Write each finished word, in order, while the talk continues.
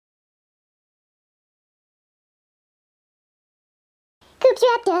Coop's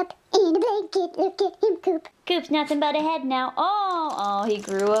wrapped up in a blanket. Look at him, Coop. Coop's nothing but a head now. Oh, he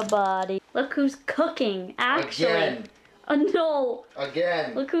grew a body. Look who's cooking, actually. Again. Oh, no.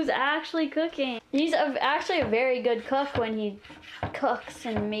 Again. Look who's actually cooking. He's actually a very good cook when he cooks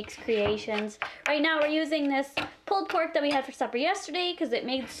and makes creations. Right now we're using this pulled pork that we had for supper yesterday because it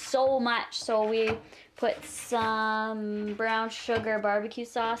made so much. So we put some brown sugar barbecue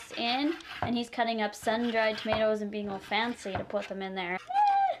sauce in, and he's cutting up sun-dried tomatoes and being all fancy to put them in there.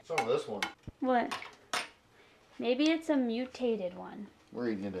 Some of this one. What? Maybe it's a mutated one. We're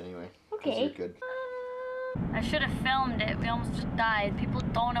eating it anyway. Okay. These are good. I should have filmed it. We almost just died. People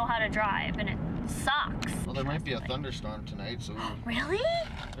don't know how to drive, and it sucks. Well, there might be a thunderstorm tonight, so... Really?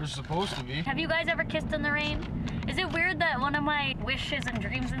 There's supposed to be. Have you guys ever kissed in the rain? Is it weird that one of my wishes and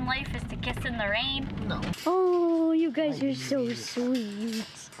dreams in life is to kiss in the rain? No. Oh, you guys are so sweet.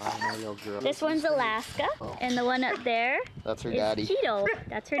 My little girl. This one's Alaska, and the one up there That's her is daddy. Cheeto.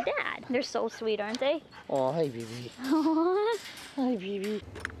 That's her dad. They're so sweet, aren't they? Oh, hi, baby. Aww. Hi, baby.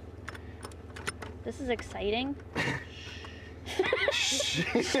 This is exciting.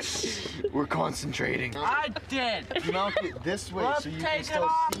 We're concentrating. I did. Mount it this way so you can take it still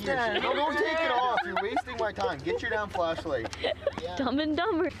off see your then. shit. No, don't take it off. You're wasting my time. Get your damn flashlight. Yeah. Dumb and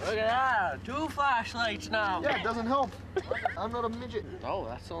Dumber. Look at that. 2 flashlights now. Yeah, it doesn't help. I'm not a midget. Oh,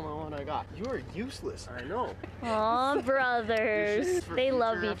 that's the only one I got. You are useless. I know. Aw, brothers. For They future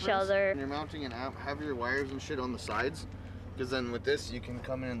love each reference, other. When you're mounting an app, have your wires and shit on the sides. Because then with this, you can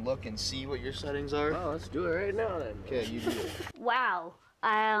come in and look and see what your settings are. Well, let's do it right now then. Okay, you do it. Wow.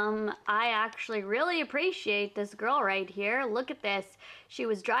 I actually really appreciate this girl right here. Look at this. She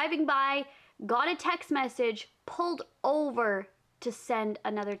was driving by, got a text message, pulled over to send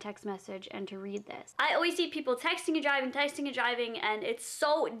another text message and to read this. I always see people texting and driving, and it's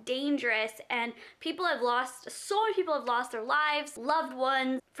so dangerous, and so many people have lost their lives, loved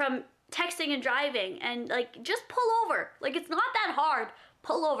ones from texting and driving, and like, just pull over. Like, it's not that hard.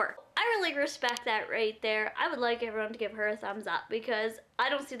 Pull over. I really respect that right there. I would like everyone to give her a thumbs up because I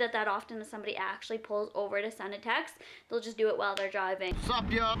don't see that often that somebody actually pulls over to send a text. They'll just do it while they're driving. What's up,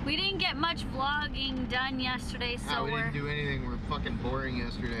 y'all? We didn't get much vlogging done yesterday, so we didn't do anything. We're fucking boring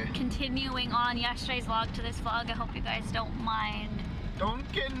yesterday. continuing on yesterday's vlog to this vlog. I hope you guys don't mind. Don't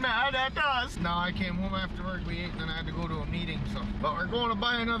get mad at us. No, I came home after work, we ate, and then I had to go to a meeting, so. But we're going to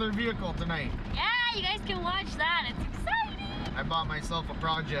buy another vehicle tonight. Yeah, you guys can watch that. It's exciting. I bought myself a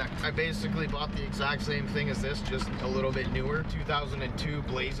project. I basically bought the exact same thing as this, just a little bit newer. 2002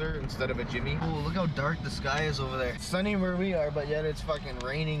 Blazer instead of a Jimmy. Oh, look how dark the sky is over there. It's sunny where we are, but yet it's fucking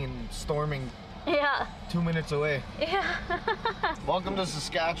raining and storming. Yeah. 2 minutes away. Yeah. Welcome to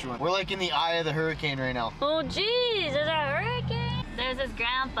Saskatchewan. We're like in the eye of the hurricane right now. Oh, geez, there's a hurricane. There's his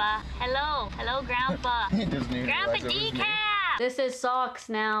grandpa. Hello. Hello, grandpa. Grandpa Decaf. This is Socks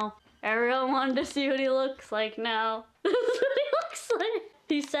now. Everyone wanted to see what he looks like now. This is what he looks like.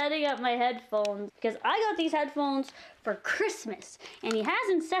 He's setting up my headphones because I got these headphones for Christmas and he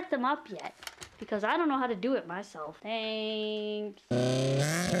hasn't set them up yet because I don't know how to do it myself. Thanks.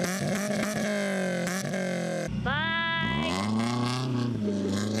 Bye.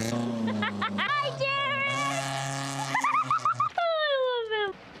 Hi, Jared. Oh,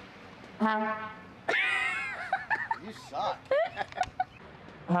 I love him. You suck.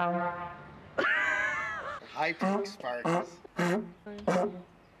 High peak Sparks.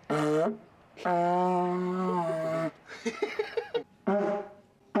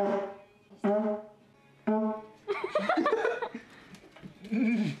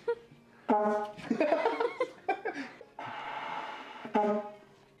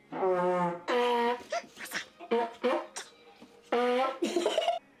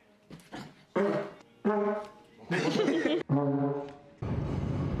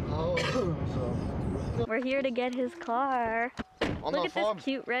 We're here to get his car. Look at this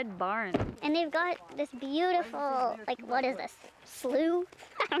cute red barn. And they've got this beautiful, like, what is this? Slough?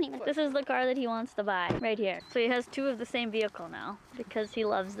 I don't even know. This is the car that he wants to buy, right here. So he has 2 of the same vehicle now because he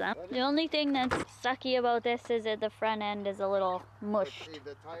loves them. The only thing that's sucky about this is that the front end is a little mushed.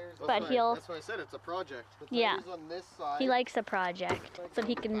 But he'll... That's why I said it's a project. Yeah. On this side. He likes a project, so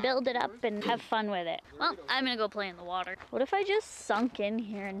he can build it up and have fun with it. Well, I'm gonna go play in the water. What if I just sunk in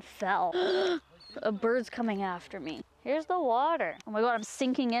here and fell? A bird's coming after me. Here's the water. Oh my god, I'm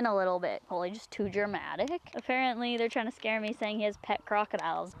sinking in a little bit. Holy, just too dramatic. Apparently, they're trying to scare me saying he has pet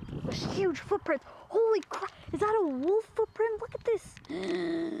crocodiles. There's huge footprints. Holy crap, is that a wolf footprint? Look at this.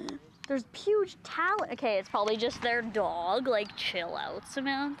 There's huge talon. Okay, it's probably just their dog. Like, chill out,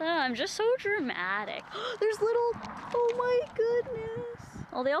 Samantha. I'm just so dramatic. There's little, oh my goodness.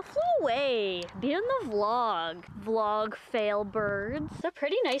 Oh, they all flew away. Be in the vlog. Vlog fail birds. It's a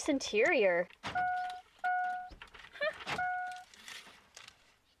pretty nice interior.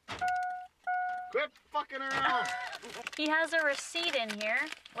 Quit fucking around. He has a receipt in here.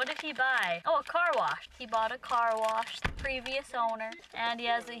 What did he buy? Oh, a car wash. He bought a car wash, the previous owner, and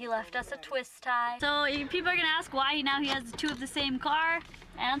he left us a twist tie. So people are gonna ask why now he has two of the same car.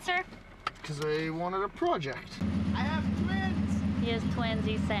 Answer? Because I wanted a project. I have twins. He has twins,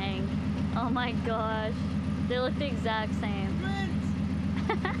 he's saying. Oh my gosh. They look the exact same. Twins.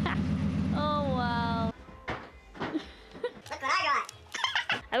 Oh wow. Look what I got.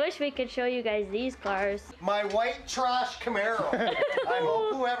 I wish we could show you guys these cars. My white trash Camaro. I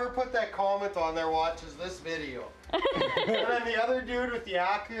hope whoever put that comment on there watches this video. And then the other dude with the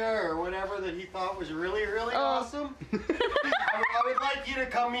Acura or whatever that he thought was really, really awesome. I would like you to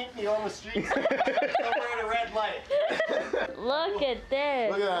come meet me on the street somewhere at a red light. Look at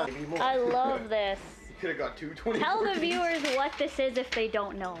this. Look at that. I love this. You could have got 220. Tell the viewers what this is if they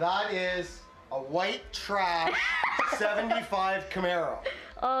don't know. That is a white trash 75 Camaro.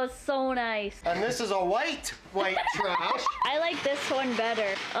 Oh, so nice. And this is a white trash. I like this one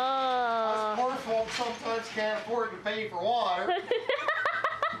better. Oh. Poor folks sometimes can't afford to pay for water.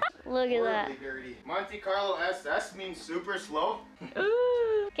 Look at that. Dirty. Monte Carlo SS means super slow.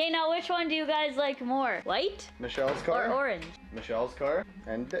 Ooh. Okay, now which one do you guys like more? White Michelle's or car. orange? Michelle's car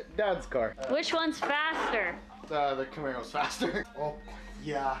and Dad's car. Which one's faster? The Camaro's faster. Oh,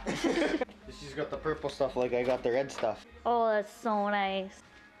 yeah. She's got the purple stuff like I got the red stuff. Oh, that's so nice.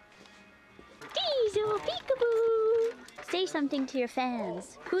 Diesel peekaboo! Say something to your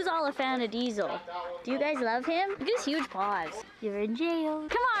fans. Who's all a fan of Diesel? Do you guys love him? Look at his huge paws. You're in jail.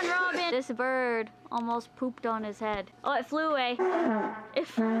 Come on, Robin! This bird almost pooped on his head. Oh, it flew away. It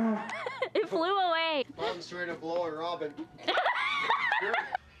flew away. Mom's trying to blow a robin.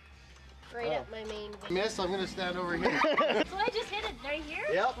 Right up my main vein. Miss, I'm gonna stand over here. So I just hit it right here?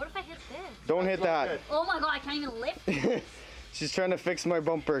 Yep. What if I hit this? Don't hit that. Oh my god, I can't even lift. She's trying to fix my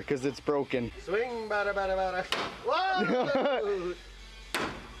bumper because it's broken. Swing, bada, bada, bada. Whoa!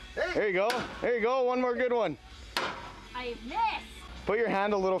 There you go. There you go. One more good one. I missed. Put your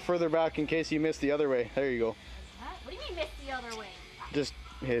hand a little further back in case you missed the other way. There you go. What do you mean miss the other way? Just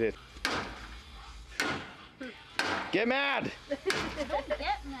hit it. Get mad! Don't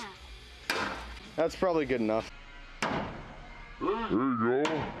get mad. That's probably good enough. There you go.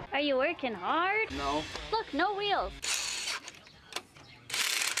 Are you working hard? No. Look, no wheels.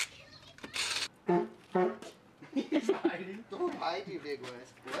 Don't hide, you big Wes.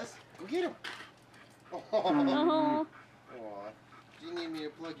 Wes, go get him. Oh. Oh. Aw. Do you need me to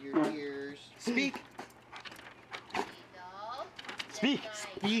plug your ears? Speak. Speak.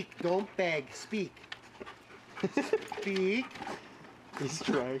 Speak. Don't beg. Speak. Speak. He's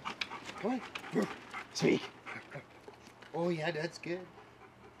trying. Come on. Speak. Oh yeah, that's good.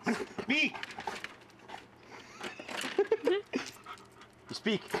 Speak.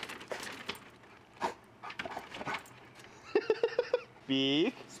 Speak.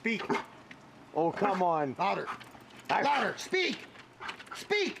 Speak. Speak. Oh, come on. Louder. Louder. Speak.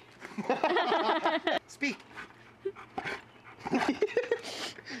 Speak. Speak.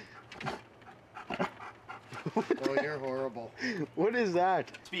 Oh, you're horrible. What is that?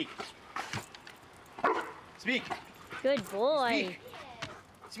 Speak. Speak. Good boy.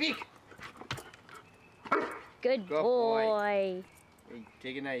 Speak. Good Good boy. boy. Hey,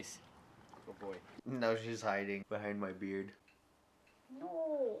 take it nice. Good boy. No, she's hiding behind my beard.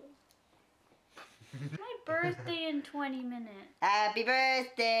 No. My birthday in 20 minutes. Happy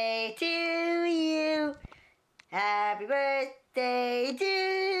birthday to you. Happy birthday to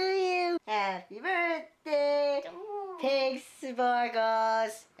you. Happy birthday, Pink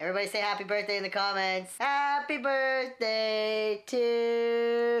Sparkles. Everybody say happy birthday in the comments. Happy birthday to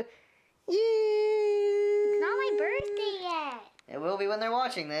you. It's not my birthday yet. It will be when they're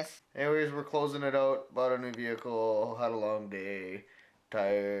watching this. Anyways, we're closing it out. Bought a new vehicle. Had a long day.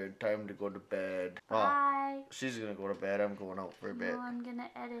 Tired. Time to go to bed. Oh, Bye. she's gonna go to bed. I'm going out for a bit. No, I'm gonna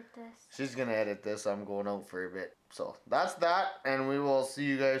edit this. She's gonna edit this. I'm going out for a bit. So that's that. And we will see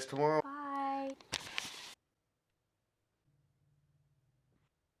you guys tomorrow. Bye.